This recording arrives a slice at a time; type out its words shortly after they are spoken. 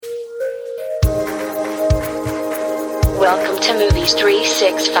Welcome to Movies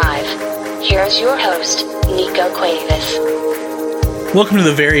 365. Here's your host, Nico Cuevas. Welcome to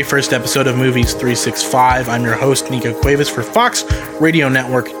the very first episode of Movies 365. I'm your host, Nico Cuevas, for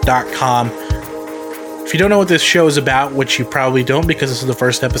FoxRadioNetwork.com. If you don't know what this show is about, which you probably don't because this is the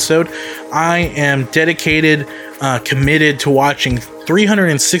first episode, I am dedicated, committed to watching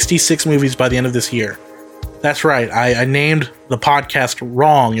 366 movies by the end of this year. That's right, I named the podcast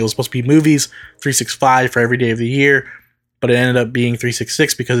wrong. It was supposed to be Movies 365 for every day of the year, but it ended up being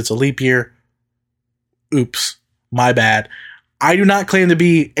 366 because it's a leap year. Oops, my bad. I do not claim to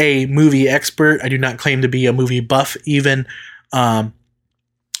be a movie expert. I do not claim to be a movie buff even. I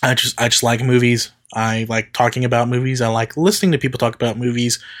just like movies. I like talking about movies. I like listening to people talk about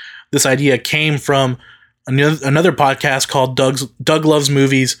movies. This idea came from another podcast called Doug Loves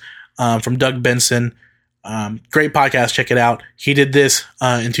Movies, from Doug Benson. Great podcast. Check it out. He did this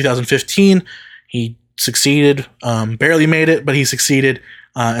in 2015. He succeeded. Barely made it, but he succeeded.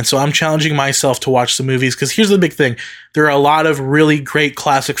 And so I'm challenging myself to watch some movies because here's the big thing. There are a lot of really great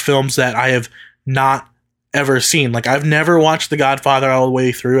classic films that I have not ever seen. Like, I've never watched The Godfather all the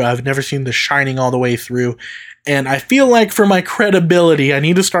way through. I've never seen The Shining all the way through. And I feel like for my credibility, I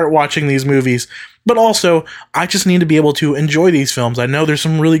need to start watching these movies. But also, I just need to be able to enjoy these films. I know there's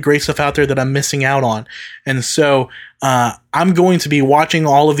some really great stuff out there that I'm missing out on. And so I'm going to be watching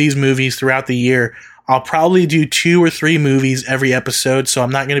all of these movies throughout the year. I'll probably do 2 or 3 movies every episode, so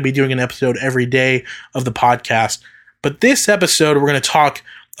I'm not going to be doing an episode every day of the podcast. But this episode, we're going to talk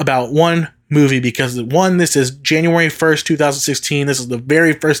about one movie because, one, this is January 1st, 2016. This is the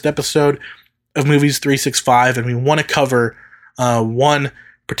very first episode of Movies 365, and we want to cover one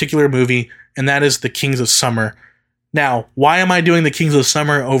particular movie, and that is The Kings of Summer. Now, why am I doing The Kings of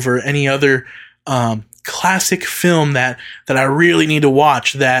Summer over any other classic film that I really need to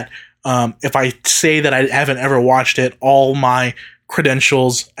watch that if I say that I haven't ever watched it, all my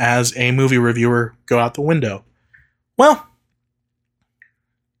credentials as a movie reviewer go out the window? Well,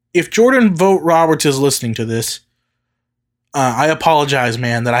 if Jordan Vogt Roberts is listening to this, I apologize,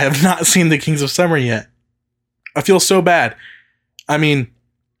 man, that I have not seen The Kings of Summer yet. I feel so bad. I mean,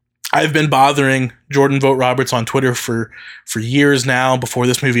 I've been bothering Jordan Vogt Roberts on Twitter for years now, before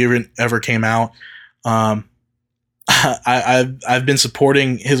this movie ever came out. I've been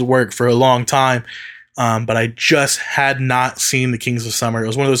supporting his work for a long time, but I just had not seen The Kings of Summer. It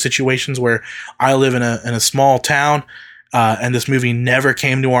was one of those situations where I live in a small town, and this movie never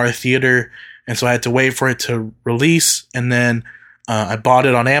came to our theater, and so I had to wait for it to release, and then I bought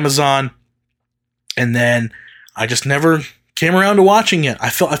it on Amazon, and then I just never came around to watching it. I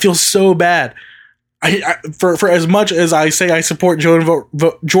feel so bad. For as much as I say I support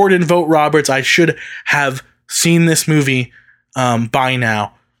Jordan Vogt Roberts, I should have seen this movie by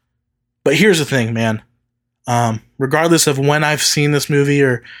now. But here's the thing, man. Regardless of when I've seen this movie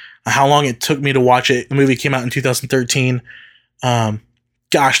or how long it took me to watch it, the movie came out in 2013.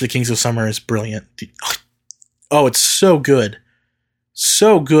 Gosh, The Kings of Summer is brilliant. Oh, it's so good.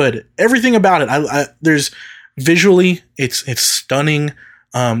 So good. Everything about it. There's visually, it's stunning.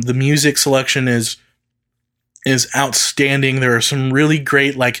 The music selection is outstanding. There are some really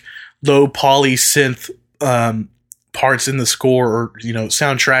great, like, low poly synth parts in the score, or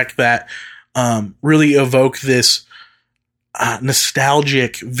soundtrack that really evoke this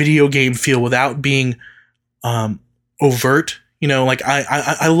nostalgic video game feel without being overt. Like,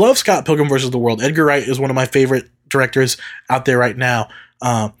 I love Scott Pilgrim vs. the World. Edgar Wright is one of my favorite directors out there right now,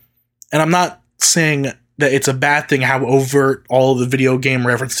 and I'm not saying that it's a bad thing how overt all the video game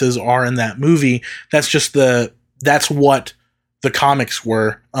references are in that movie. That's just that's what the comics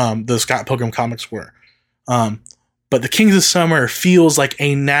were, the Scott Pilgrim comics were. But The Kings of Summer feels like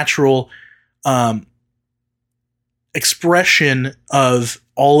a natural expression of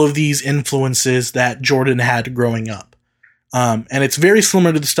all of these influences that Jordan had growing up. And it's very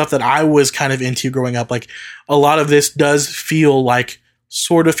similar to the stuff that I was kind of into growing up. Like, a lot of this does feel like,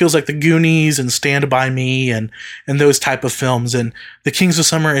 sort of feels like The Goonies and Stand By Me and those type of films. And The Kings of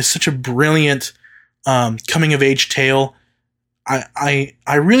Summer is such a brilliant coming of age tale. I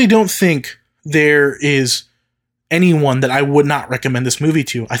really don't think there is anyone that I would not recommend this movie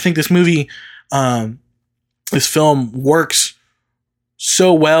to. I think this movie, this film works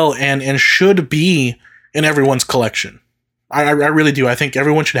so well and should be in everyone's collection. I really do. I think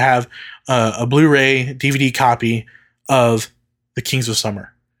everyone should have a Blu-ray DVD copy of The Kings of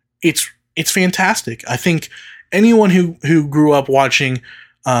Summer. It's fantastic. I think anyone who grew up watching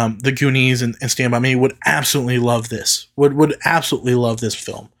The Goonies and Stand By Me would absolutely love this. Would absolutely love this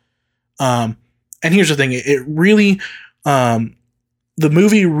film. And here's the thing: it really, the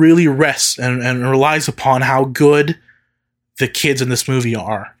movie really rests and relies upon how good the kids in this movie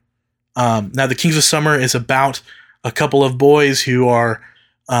are. Now, The Kings of Summer is about a couple of boys who are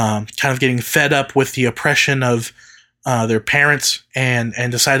kind of getting fed up with the oppression of their parents and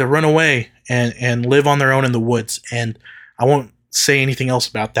decide to run away and live on their own in the woods. And I won't say anything else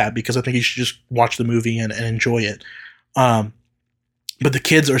about that because I think you should just watch the movie and enjoy it. But the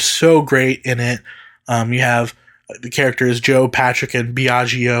kids are so great in it. You have the characters Joe, Patrick, and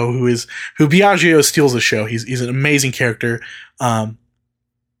Biagio, who Biagio steals the show. He's an amazing character. A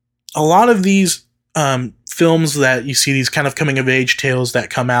lot of these films that you see, these kind of coming of age tales that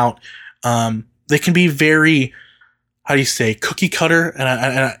come out, they can be very, how do you say, cookie cutter,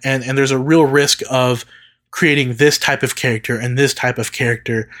 and there's a real risk of creating this type of character and this type of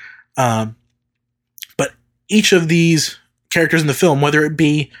character. But each of these characters in the film, whether it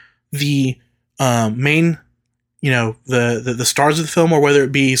be the main, the stars of the film, or whether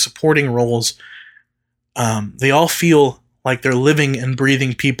it be supporting roles, they all feel like they're living and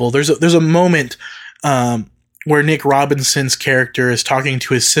breathing people. There's a moment where Nick Robinson's character is talking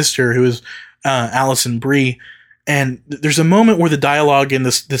to his sister, who is Alison Brie, and there's a moment where the dialogue in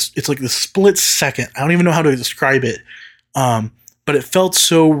this it's like the split second. I don't even know how to describe it, but it felt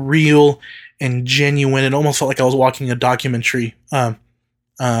so real and genuine. It almost felt like I was watching a documentary for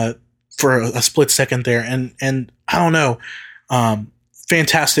a split second there. And I don't know.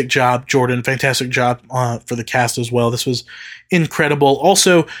 Fantastic job, Jordan. Fantastic job for the cast as well. This was incredible.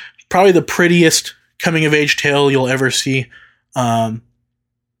 Also, probably the prettiest coming of age tale you'll ever see.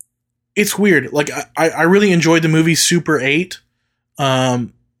 It's weird. Like I really enjoyed the movie Super 8,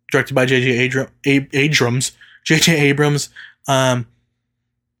 directed by J.J. Abrams.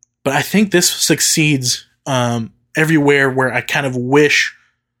 But I think this succeeds everywhere where I kind of wish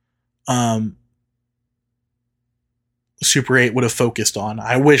Super 8 would have focused on.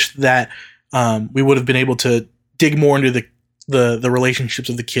 I wish that we would have been able to dig more into the relationships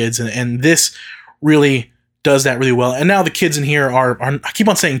of the kids, and this really does that really well. And now the kids in here are I keep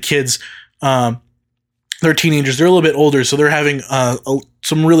on saying kids. They're teenagers. They're a little bit older, so they're having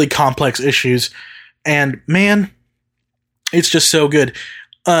some really complex issues. And man, it's just so good.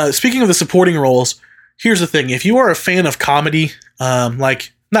 Speaking of the supporting roles, here's the thing. If you are a fan of comedy,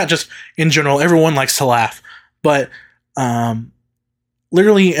 like not just in general, everyone likes to laugh, but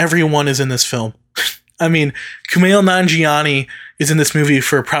literally everyone is in this film. I mean, Kumail Nanjiani is in this movie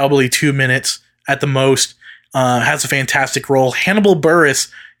for probably 2 minutes at the most. Has a fantastic role. Hannibal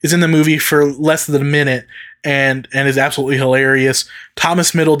Buress is in the movie for less than a minute and is absolutely hilarious.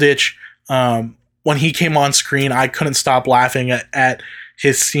 Thomas Middleditch, when he came on screen, I couldn't stop laughing at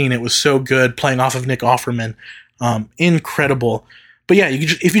his scene. It was so good, playing off of Nick Offerman. Incredible. But yeah,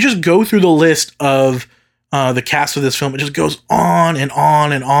 if you just go through the list of the cast of this film, it just goes on and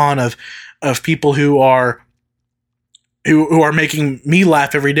on and on of people who are making me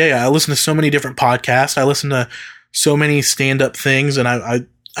laugh every day. I listen to so many different podcasts. I listen to so many stand-up things, and I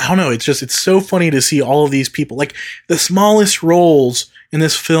don't know. It's so funny to see all of these people. Like the smallest roles in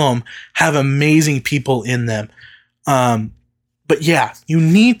this film have amazing people in them. But yeah, you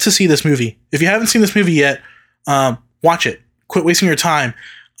need to see this movie. If you haven't seen this movie yet, watch it. Quit wasting your time.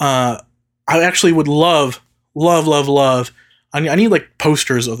 I actually would love. I need like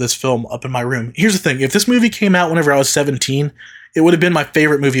posters of this film up in my room. Here's the thing. If this movie came out whenever I was 17, it would have been my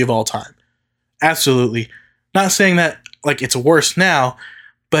favorite movie of all time. Absolutely. Not saying that like it's worse now,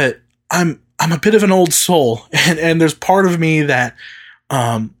 but I'm a bit of an old soul, and there's part of me that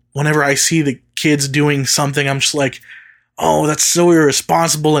whenever I see the kids doing something, I'm just like, oh, that's so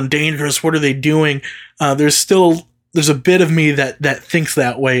irresponsible and dangerous. What are they doing? There's a bit of me that thinks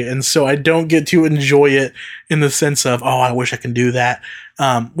that way, and so I don't get to enjoy it in the sense of, oh, I wish I can do that.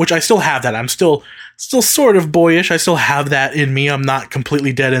 Which I still have that. I'm still sort of boyish. I still have that in me. I'm not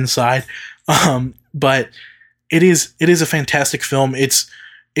completely dead inside. But it is a fantastic film. It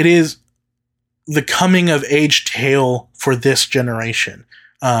is the coming of age tale for this generation.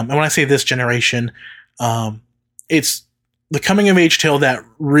 And when I say this generation, it's the coming of age tale that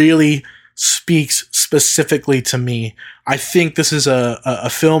really speaks specifically to me. I think this is a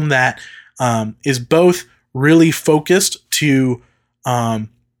film that is both really focused to kind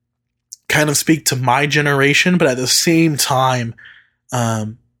of speak to my generation, but at the same time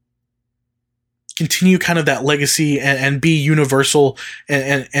continue kind of that legacy and be universal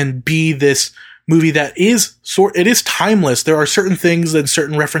and be this movie that is it is timeless. There are certain things and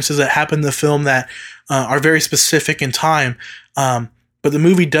certain references that happen in the film that are very specific in time. But the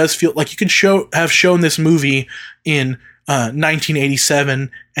movie does feel like you could have shown this movie in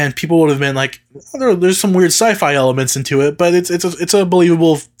 1987, and people would have been like, oh, "There's some weird sci-fi elements into it, but it's a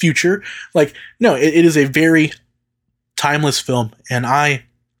believable future." Like, no, it is a very timeless film, and I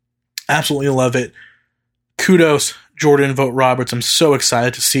absolutely love it. Kudos, Jordan Vogt Roberts. I'm so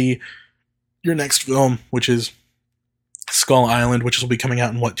excited to see your next film, which is Skull Island, which will be coming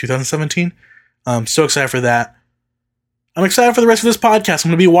out in 2017? I'm so excited for that. I'm excited for the rest of this podcast. I'm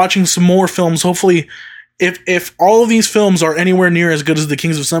going to be watching some more films. Hopefully, if all of these films are anywhere near as good as The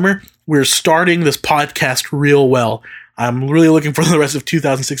Kings of Summer, we're starting this podcast real well. I'm really looking for the rest of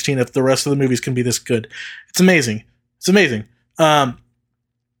 2016 if the rest of the movies can be this good. It's amazing. It's amazing. Yeah,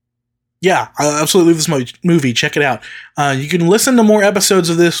 I absolutely love this movie. Check it out. You can listen to more episodes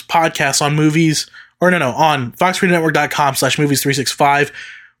of this podcast on on foxradianetwork.com/movies365.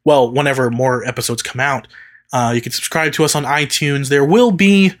 Well, whenever more episodes come out. You can subscribe to us on iTunes. There will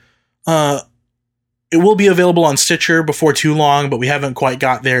be, it will be available on Stitcher before too long, but we haven't quite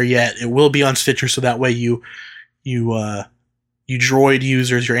got there yet. It will be on Stitcher, so that way you Droid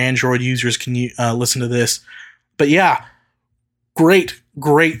users, your Android users can listen to this. But yeah, great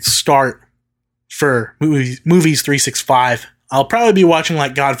start for movies 365. I'll probably be watching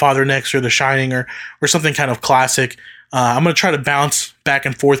like Godfather next, or The Shining, or something kind of classic. I'm going to try to bounce back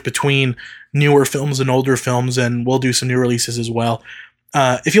and forth between newer films and older films, and we'll do some new releases as well.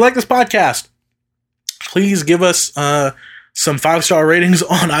 If you like this podcast, please give us some 5-star ratings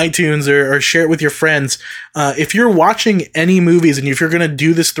on iTunes, or share it with your friends. If you're watching any movies, and if you're going to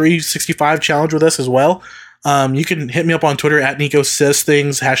do this 365 challenge with us as well, you can hit me up on Twitter at Nico Says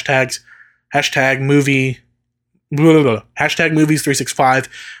Things, hashtag movies365.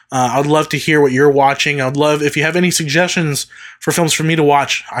 I'd love to hear what you're watching. I'd love if you have any suggestions for films for me to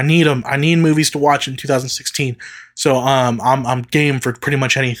watch. I need them. I need movies to watch in 2016. So I'm game for pretty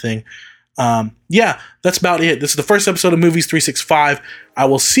much anything. Yeah, that's about it. This is the first episode of Movies 365. I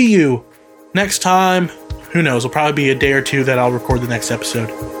will see you next time. Who knows? It'll probably be a day or two that I'll record the next episode.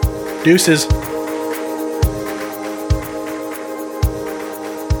 Deuces.